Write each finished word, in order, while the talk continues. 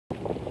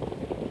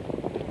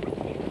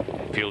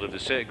Field of the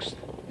sixth.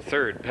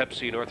 Third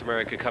Pepsi North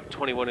America Cup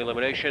 21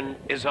 elimination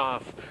is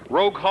off.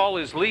 Rogue Hall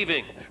is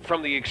leaving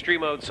from the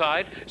extreme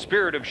outside.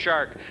 Spirit of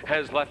Shark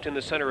has left in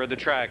the center of the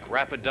track.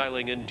 Rapid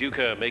Dialing and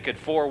Duca make it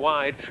 4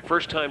 wide.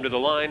 First time to the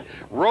line.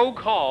 Rogue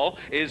Hall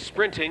is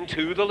sprinting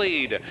to the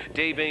lead.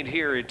 Dave Ain't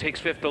Here. It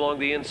takes fifth along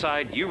the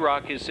inside.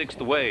 U-Rock is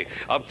sixth away.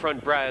 Up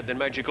front Brad, then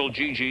Magical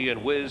Gigi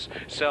and Wiz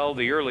sell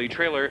the early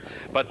trailer.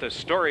 But the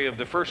story of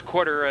the first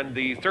quarter and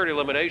the third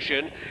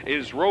elimination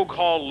is Rogue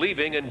Hall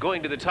leaving and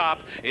going to the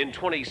top in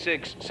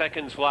 26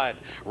 seconds flat.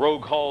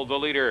 Rogue Hall the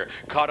leader.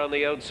 Caught on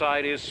the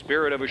outside is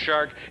Spirit of a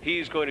Shark.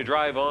 He's going to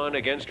drive on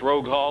against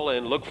Rogue Hall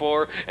and look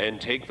for and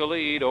take the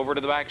lead over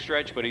to the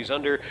backstretch, but he's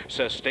under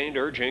sustained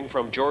urging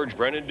from George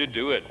Brennan to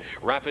do it.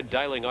 Rapid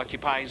Dialing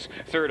occupies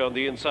third on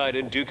the inside,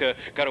 and Duca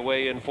got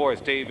away in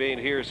fourth. Dave Ain't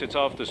Here sits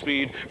off the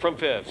speed from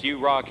fifth.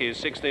 U-Rock is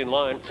sixth in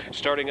line,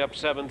 starting up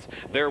seventh.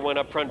 There went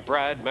up front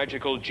Brad.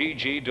 Magical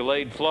Gigi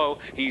delayed flow.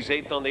 He's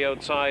eighth on the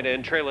outside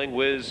and trailing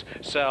Wiz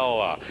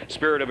Sell.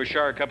 Spirit of a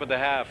Shark up at the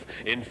half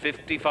in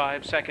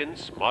 55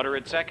 seconds,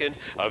 moderate second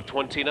of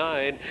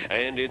 29,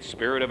 and it's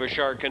Spirit of a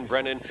Shark and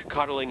Brennan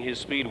coddling his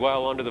speed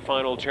well onto the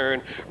final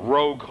turn.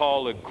 Rogue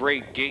Hall, a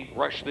great gate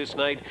rush this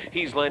night.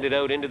 He's landed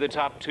out into the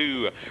top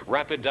two.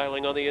 Rapid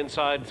Dialing on the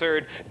inside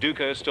third.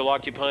 Duca still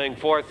occupying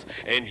fourth,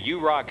 and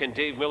U-Rock and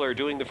Dave Miller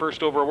doing the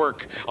first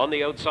overwork on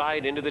the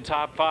outside into the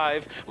top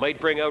five. Might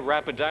bring out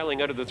Rapid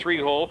Dialing out of the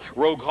three-hole.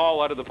 Rogue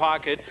Hall out of the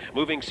pocket.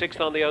 Moving sixth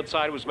on the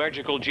outside was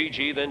Magical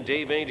Gigi, then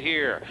Dave Ain't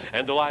Here.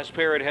 And the last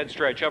pair at head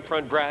stretch. Up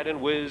front Brad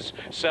and Wiz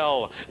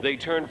Sell. They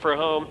turn for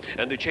home,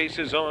 and the chase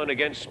is on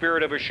against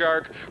Spirit of a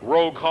Shark.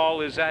 Rogue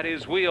Hall is at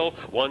his wheel.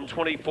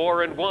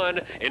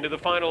 124-1 into the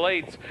final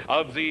eighth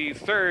of the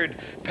third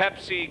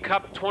Pepsi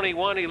Cup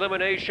 21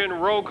 elimination.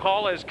 Rogue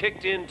Hall has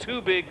kicked in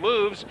two big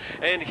moves,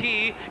 and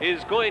he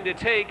is going to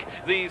take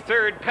the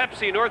third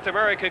Pepsi North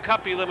America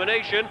Cup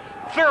elimination.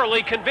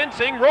 Thoroughly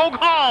convincing. Rogue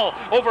Hall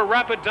over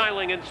Rapid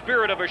Dialing and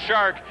Spirit of a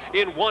Shark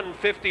in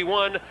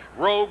 151.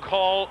 Rogue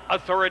Hall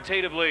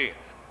authoritatively.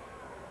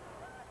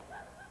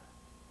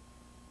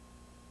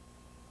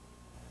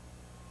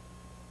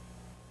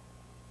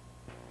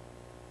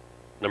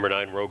 Number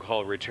 9, Rogue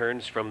Hall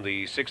returns from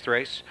the sixth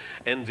race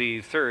and the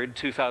third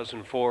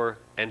 2004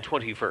 and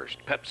 21st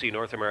Pepsi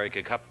North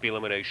America Cup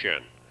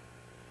elimination.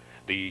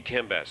 The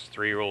Cambest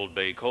 3-year-old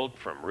bay colt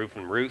from Roof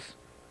and Ruth,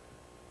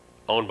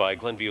 owned by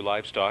Glenview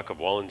Livestock of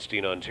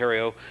Wallenstein,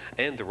 Ontario,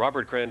 and the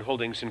Robert Grant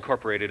Holdings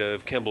Incorporated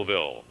of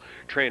Campbellville.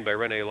 Trained by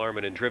Rene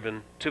Larman and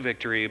driven to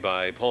victory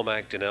by Paul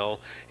MacDonell,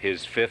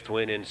 his fifth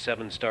win in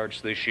 7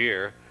 starts this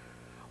year.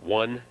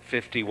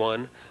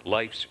 151,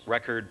 life's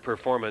record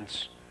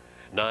performance.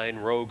 9,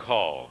 Rogue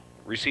Hall,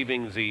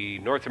 receiving the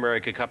North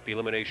America Cup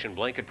elimination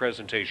blanket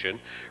presentation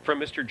from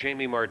Mr.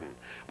 Jamie Martin,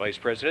 Vice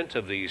President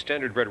of the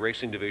Standardbred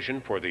Racing Division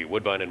for the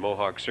Woodbine and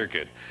Mohawk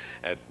Circuit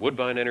at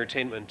Woodbine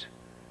Entertainment,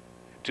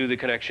 to the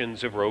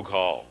connections of Rogue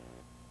Hall.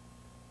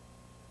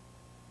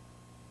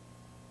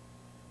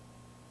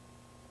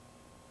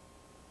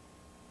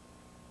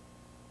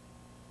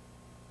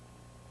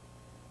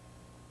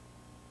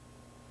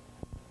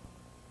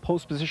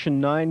 Post position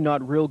 9,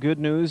 not real good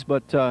news,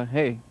 but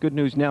hey, good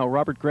news now.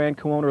 Robert Grant,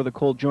 co-owner of the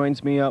colt,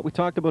 joins me. We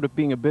talked about it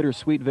being a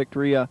bittersweet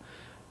victory.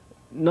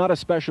 Not a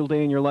special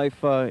day in your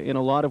life in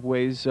a lot of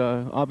ways.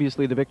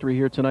 Obviously, the victory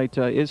here tonight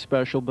is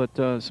special, but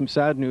some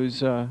sad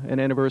news,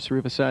 an anniversary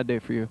of a sad day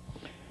for you.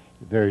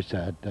 Very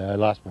sad. I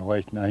lost my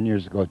wife 9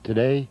 years ago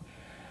today.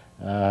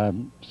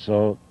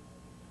 So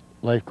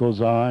life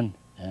goes on,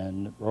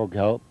 and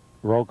Rogue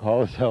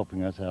Hall is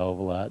helping us a hell of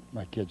a lot.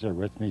 My kids are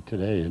with me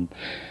today, and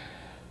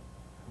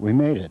we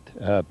made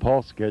it.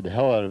 Paul scared the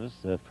hell out of us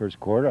the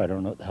first quarter. I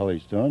don't know what the hell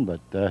he's doing,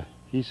 but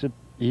he's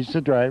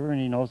the driver and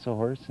he knows the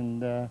horse.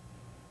 And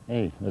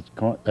hey,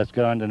 let's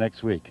get on to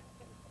next week.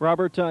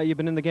 Robert, you've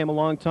been in the game a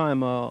long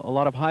time. A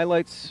lot of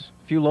highlights,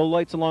 a few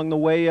lowlights along the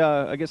way.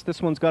 I guess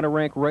this one's got to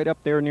rank right up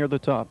there near the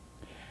top.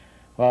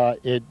 Well,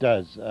 it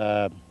does.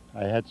 I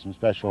had some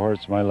special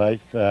horses in my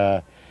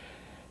life.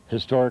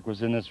 Historic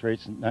was in this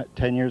race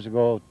 10 years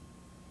ago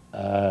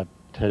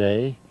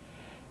today.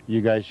 You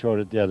guys showed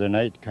it the other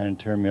night, kind of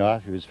turned me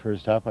off. He was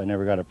first up. I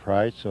never got a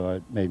prize, so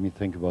it made me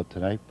think about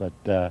tonight.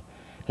 But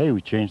hey,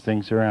 we changed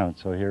things around,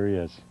 so here he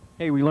is.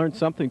 Hey, we learned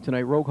something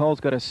tonight. Rogue Hall's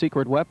got a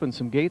secret weapon,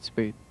 some gate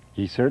speed.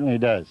 He certainly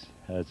does.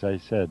 As I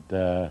said,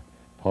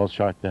 Paul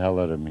shocked the hell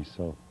out of me,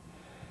 so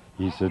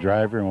he's the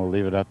driver, and we'll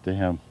leave it up to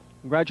him.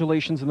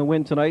 Congratulations on the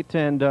win tonight,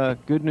 and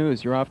good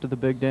news. You're off to the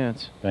big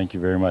dance. Thank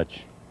you very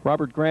much.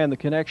 Robert Grant, the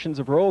connections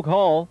of Rogue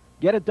Hall.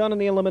 Get it done in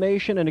the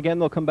elimination, and again,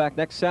 they'll come back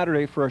next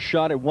Saturday for a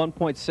shot at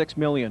 $1.6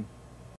 million.